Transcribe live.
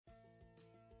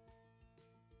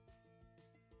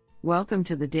Welcome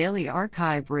to the Daily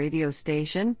Archive radio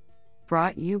station,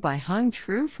 brought you by Hung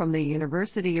Tru from the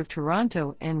University of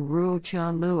Toronto and Ruo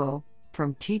Chan Luo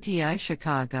from TTI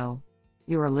Chicago.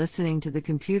 You are listening to the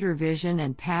Computer Vision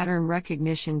and Pattern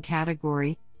Recognition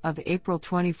category of April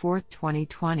 24,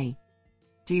 2020.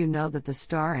 Do you know that the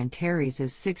star Antares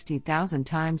is 60,000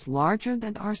 times larger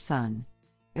than our Sun?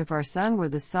 If our Sun were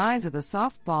the size of a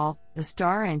softball, the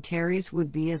star Antares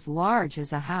would be as large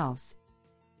as a house.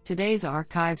 Today's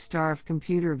Archive Star of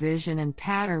Computer Vision and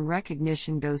Pattern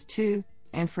Recognition goes to,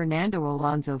 and Fernando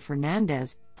Alonso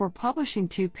Fernandez, for publishing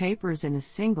 2 papers in a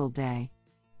single day.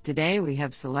 Today we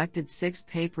have selected 6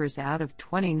 papers out of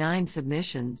 29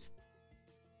 submissions.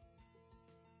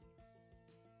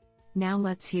 Now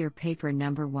let's hear paper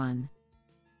number 1.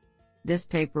 This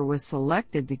paper was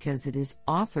selected because it is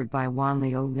authored by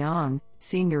Wanlio Yang,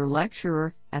 Senior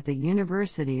Lecturer at the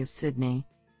University of Sydney,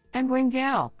 and Wen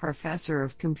Gao, Professor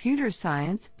of Computer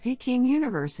Science, Peking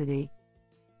University.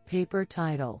 Paper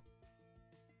title: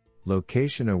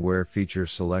 Location-Aware Feature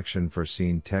Selection for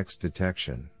Scene Text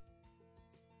Detection.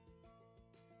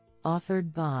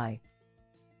 Authored by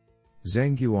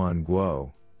Zhengyuan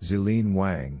Guo, Zilin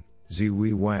Wang,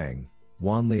 Ziwei Wang,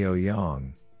 Wanlio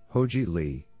Yang, Hoji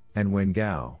Li, and Wen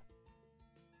Gao.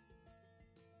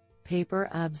 Paper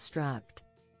abstract: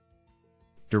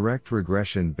 Direct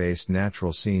regression-based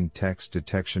natural scene text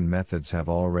detection methods have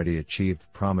already achieved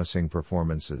promising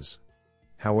performances.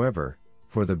 However,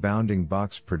 for the bounding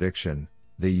box prediction,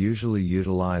 they usually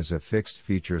utilize a fixed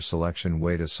feature selection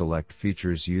way to select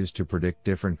features used to predict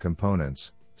different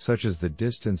components, such as the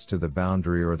distance to the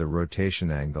boundary or the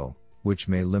rotation angle, which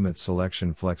may limit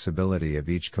selection flexibility of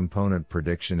each component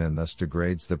prediction and thus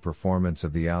degrades the performance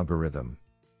of the algorithm.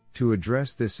 To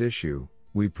address this issue,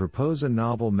 we propose a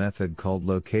novel method called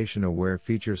Location-Aware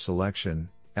Feature Selection,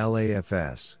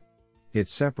 LAFS. It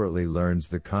separately learns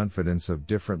the confidence of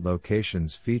different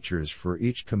locations features for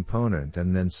each component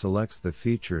and then selects the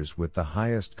features with the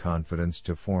highest confidence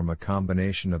to form a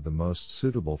combination of the most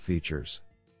suitable features.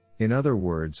 In other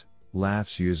words,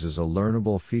 LAFS uses a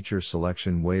learnable feature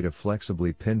selection way to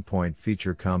flexibly pinpoint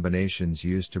feature combinations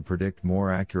used to predict more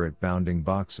accurate bounding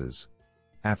boxes.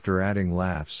 After adding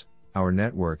LAFS, our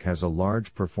network has a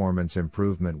large performance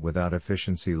improvement without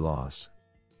efficiency loss.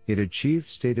 It achieved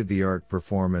state-of-the-art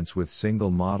performance with single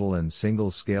model and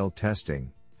single scale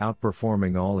testing,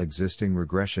 outperforming all existing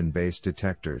regression-based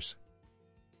detectors.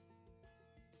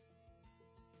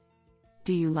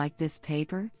 Do you like this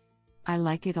paper? I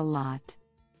like it a lot.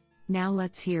 Now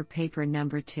let's hear paper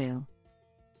number 2.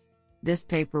 This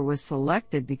paper was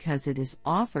selected because it is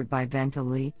authored by Venka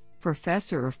Li,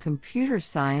 Professor of Computer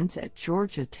Science at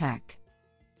Georgia Tech.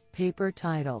 Paper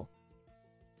title: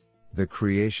 The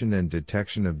Creation and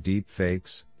Detection of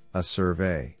Deepfakes, a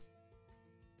Survey.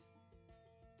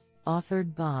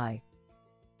 Authored by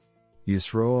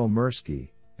Yusro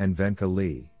Omersky and Venka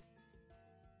Li.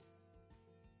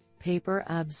 Paper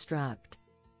abstract: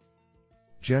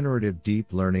 Generative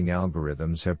deep learning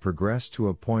algorithms have progressed to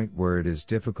a point where it is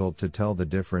difficult to tell the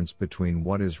difference between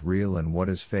what is real and what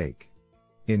is fake.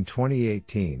 In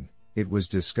 2018, it was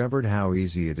discovered how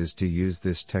easy it is to use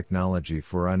this technology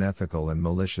for unethical and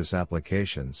malicious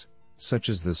applications, such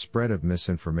as the spread of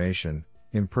misinformation,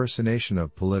 impersonation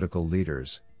of political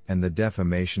leaders, and the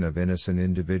defamation of innocent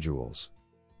individuals.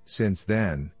 Since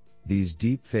then, these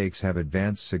deepfakes have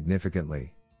advanced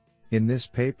significantly. In this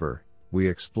paper, we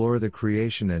explore the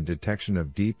creation and detection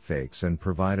of deepfakes and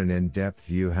provide an in-depth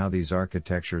view how these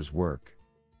architectures work.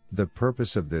 The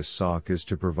purpose of this SOC is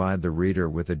to provide the reader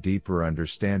with a deeper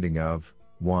understanding of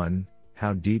 1.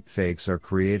 How deepfakes are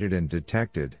created and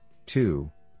detected, 2.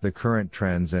 The current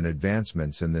trends and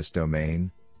advancements in this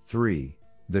domain, 3.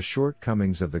 The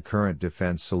shortcomings of the current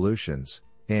defense solutions,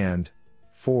 and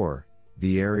 4.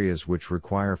 The areas which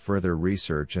require further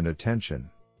research and attention.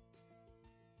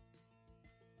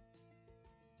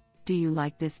 Do you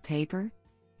like this paper?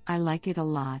 I like it a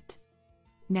lot.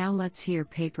 Now let's hear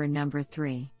paper number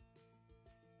 3.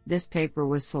 This paper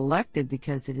was selected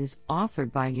because it is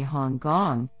authored by Yihong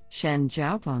Gong, Shen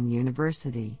Jiaotong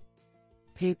University.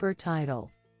 Paper title: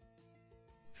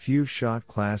 Few-shot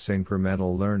class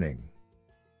incremental learning.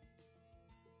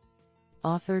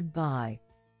 Authored by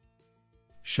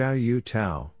Xiaoyu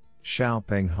Tao,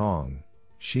 Xiaopeng Hong,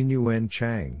 Xinyuan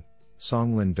Chang,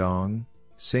 Songlin Dong,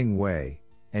 Xing Wei,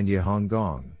 and Yihong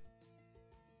Gong.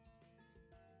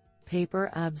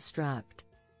 Paper abstract: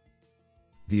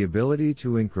 The ability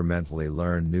to incrementally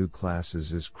learn new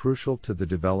classes is crucial to the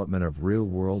development of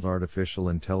real-world artificial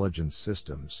intelligence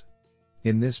systems.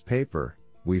 In this paper,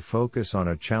 we focus on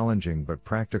a challenging but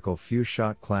practical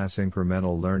few-shot class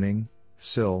incremental learning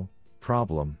 (FSIL)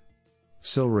 problem.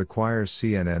 SIL requires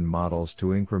CNN models to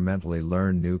incrementally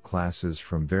learn new classes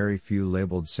from very few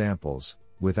labeled samples,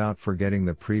 without forgetting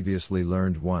the previously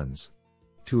learned ones.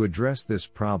 To address this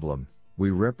problem,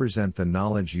 we represent the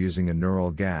knowledge using a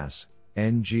neural gas,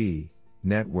 NG,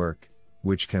 network,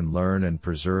 which can learn and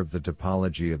preserve the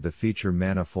topology of the feature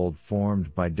manifold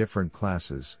formed by different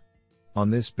classes. On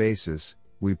this basis,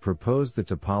 we propose the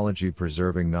topology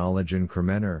preserving knowledge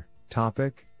incrementer,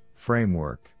 topic,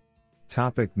 framework.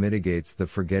 Topic mitigates the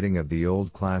forgetting of the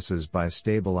old classes by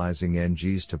stabilizing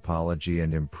NG's topology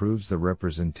and improves the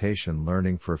representation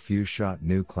learning for few-shot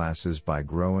new classes by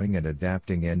growing and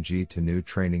adapting NG to new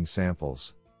training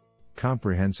samples.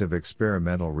 Comprehensive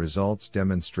experimental results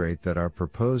demonstrate that our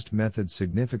proposed method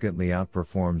significantly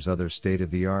outperforms other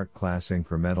state-of-the-art class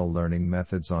incremental learning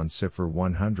methods on CIFAR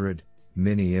 100,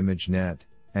 Mini ImageNet,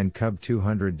 and CUB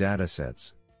 200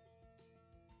 datasets.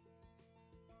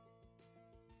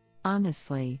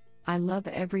 Honestly, I love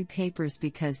every papers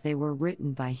because they were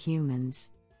written by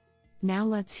humans. Now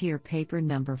let's hear paper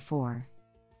number 4.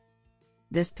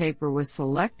 This paper was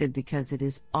selected because it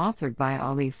is authored by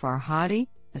Ali Farhadi,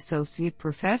 Associate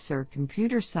Professor,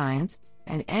 Computer Science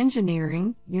and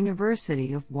Engineering,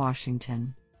 University of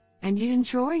Washington. And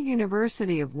Enjoy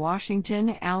University of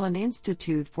Washington Allen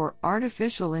Institute for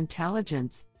Artificial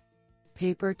Intelligence.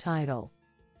 Paper title: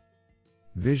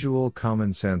 Visual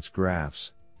Common Sense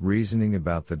Graphs, Reasoning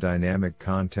about the Dynamic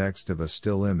Context of a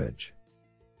Still Image.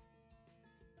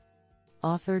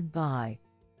 Authored by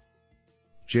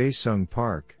Jae-Sung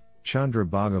Park, Chandra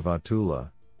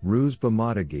Bhagavatula, Ruzba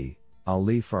Madagi,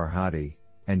 Ali Farhadi,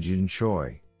 and Jin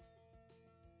Choi.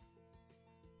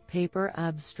 Paper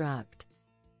abstract: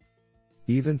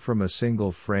 Even from a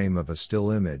single frame of a still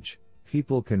image,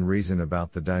 people can reason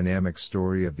about the dynamic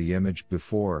story of the image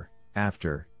before,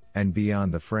 after, and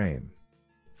beyond the frame.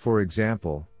 For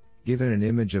example, given an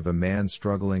image of a man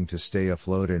struggling to stay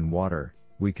afloat in water,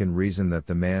 we can reason that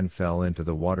the man fell into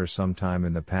the water sometime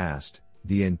in the past.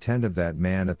 The intent of that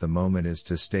man at the moment is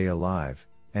to stay alive,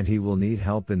 and he will need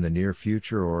help in the near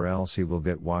future or else he will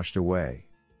get washed away.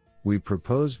 We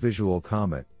propose Visual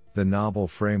Comet, the novel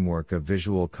framework of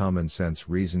visual common sense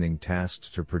reasoning tasks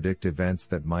to predict events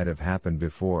that might have happened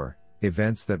before,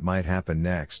 events that might happen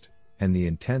next, and the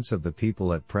intents of the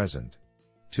people at present.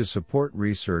 To support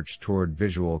research toward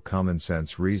visual common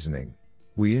sense reasoning,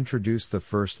 we introduced the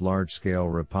first large-scale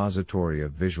repository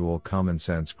of visual common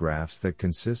sense graphs that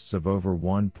consists of over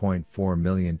 1.4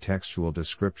 million textual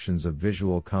descriptions of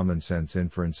visual common sense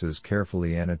inferences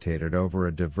carefully annotated over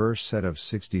a diverse set of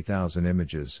 60,000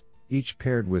 images, each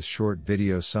paired with short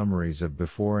video summaries of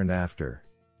before and after.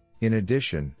 In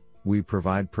addition, we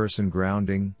provide person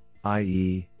grounding,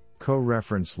 i.e.,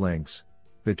 co-reference links,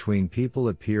 between people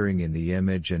appearing in the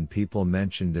image and people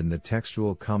mentioned in the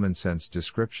textual common sense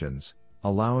descriptions,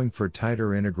 allowing for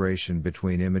tighter integration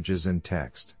between images and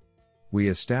text. We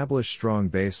establish strong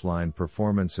baseline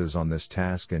performances on this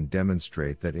task and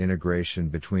demonstrate that integration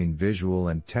between visual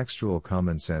and textual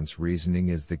common sense reasoning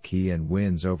is the key and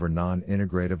wins over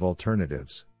non-integrative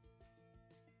alternatives.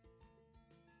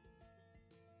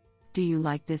 Do you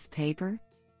like this paper?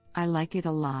 I like it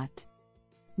a lot.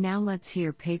 Now let's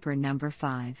hear paper number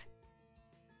 5.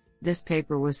 This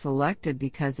paper was selected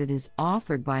because it is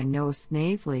authored by Noah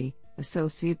Snavely,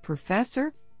 Associate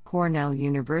Professor, Cornell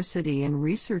University and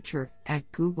researcher at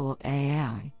Google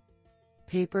AI.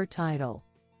 Paper title: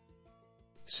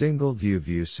 Single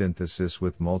View Synthesis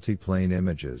with Multiplane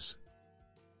Images.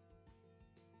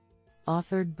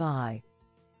 Authored by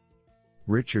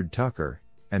Richard Tucker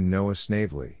and Noah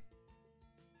Snavely.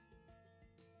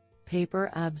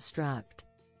 Paper abstract: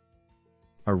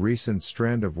 A recent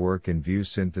strand of work in view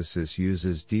synthesis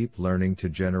uses deep learning to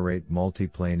generate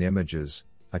multiplane images,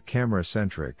 a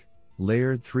camera-centric,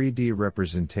 layered 3D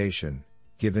representation,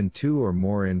 given 2 or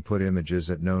more input images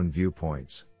at known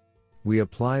viewpoints. We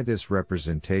apply this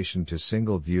representation to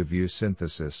single view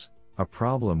synthesis, a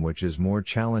problem which is more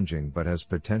challenging but has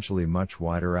potentially much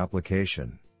wider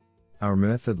application. Our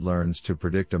method learns to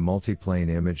predict a multiplane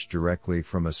image directly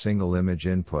from a single image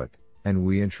input, and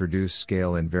we introduce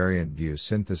scale invariant view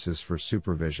synthesis for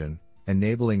supervision,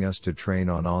 enabling us to train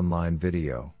on online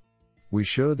video. We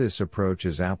show this approach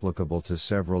is applicable to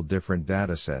several different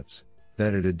datasets,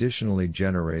 that it additionally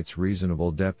generates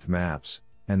reasonable depth maps,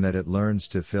 and that it learns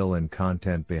to fill in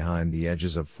content behind the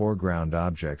edges of foreground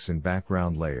objects and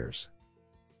background layers.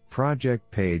 Project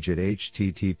page at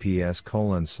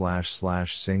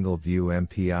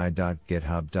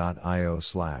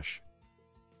https://singleviewmpi.github.io/.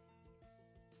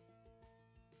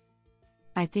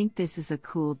 I think this is a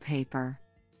cool paper.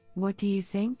 What do you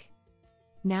think?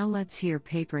 Now let's hear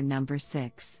paper number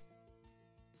 6.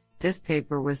 This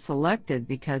paper was selected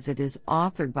because it is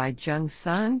authored by Jung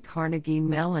Sun, Carnegie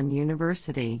Mellon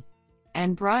University,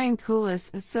 and Brian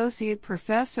Koulis, Associate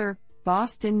Professor,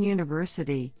 Boston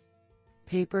University.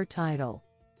 Paper title: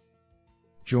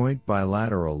 Joint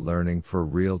Bilateral Learning for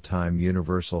Real-Time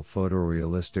Universal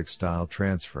Photorealistic Style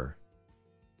Transfer.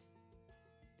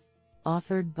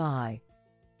 Authored by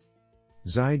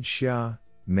Zide Xia,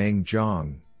 Meng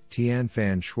Zhang,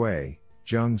 Tianfan Shui,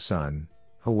 Jung Sun,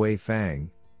 Hui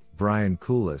Fang, Brian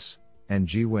Koulis, and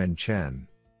Jiwen Chen.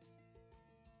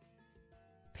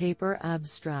 Paper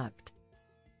abstract: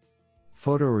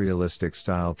 Photorealistic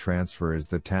style transfer is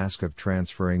the task of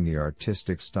transferring the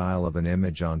artistic style of an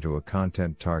image onto a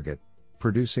content target,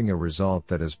 producing a result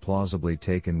that is plausibly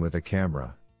taken with a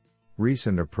camera.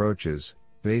 Recent approaches,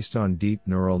 based on deep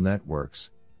neural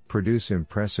networks, produce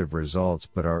impressive results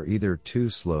but are either too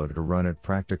slow to run at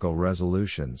practical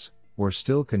resolutions, or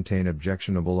still contain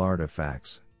objectionable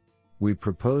artifacts. We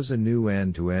propose a new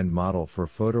end-to-end model for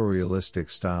photorealistic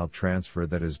style transfer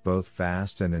that is both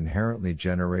fast and inherently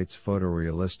generates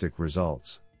photorealistic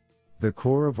results. The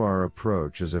core of our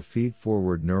approach is a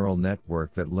feed-forward neural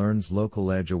network that learns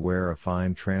local edge-aware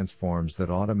affine transforms that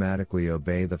automatically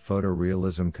obey the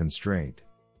photorealism constraint.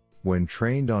 When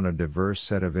trained on a diverse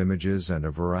set of images and a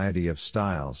variety of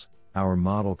styles, our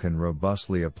model can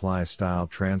robustly apply style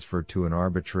transfer to an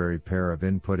arbitrary pair of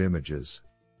input images.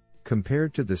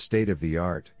 Compared to the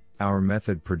state-of-the-art, our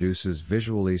method produces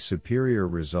visually superior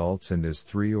results and is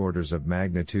 3 orders of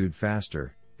magnitude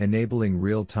faster, enabling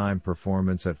real-time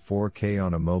performance at 4K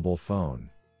on a mobile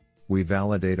phone. We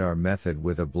validate our method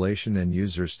with ablation and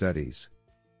user studies.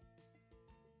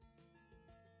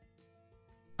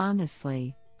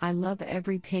 Honestly, I love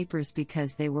every papers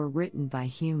because they were written by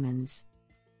humans.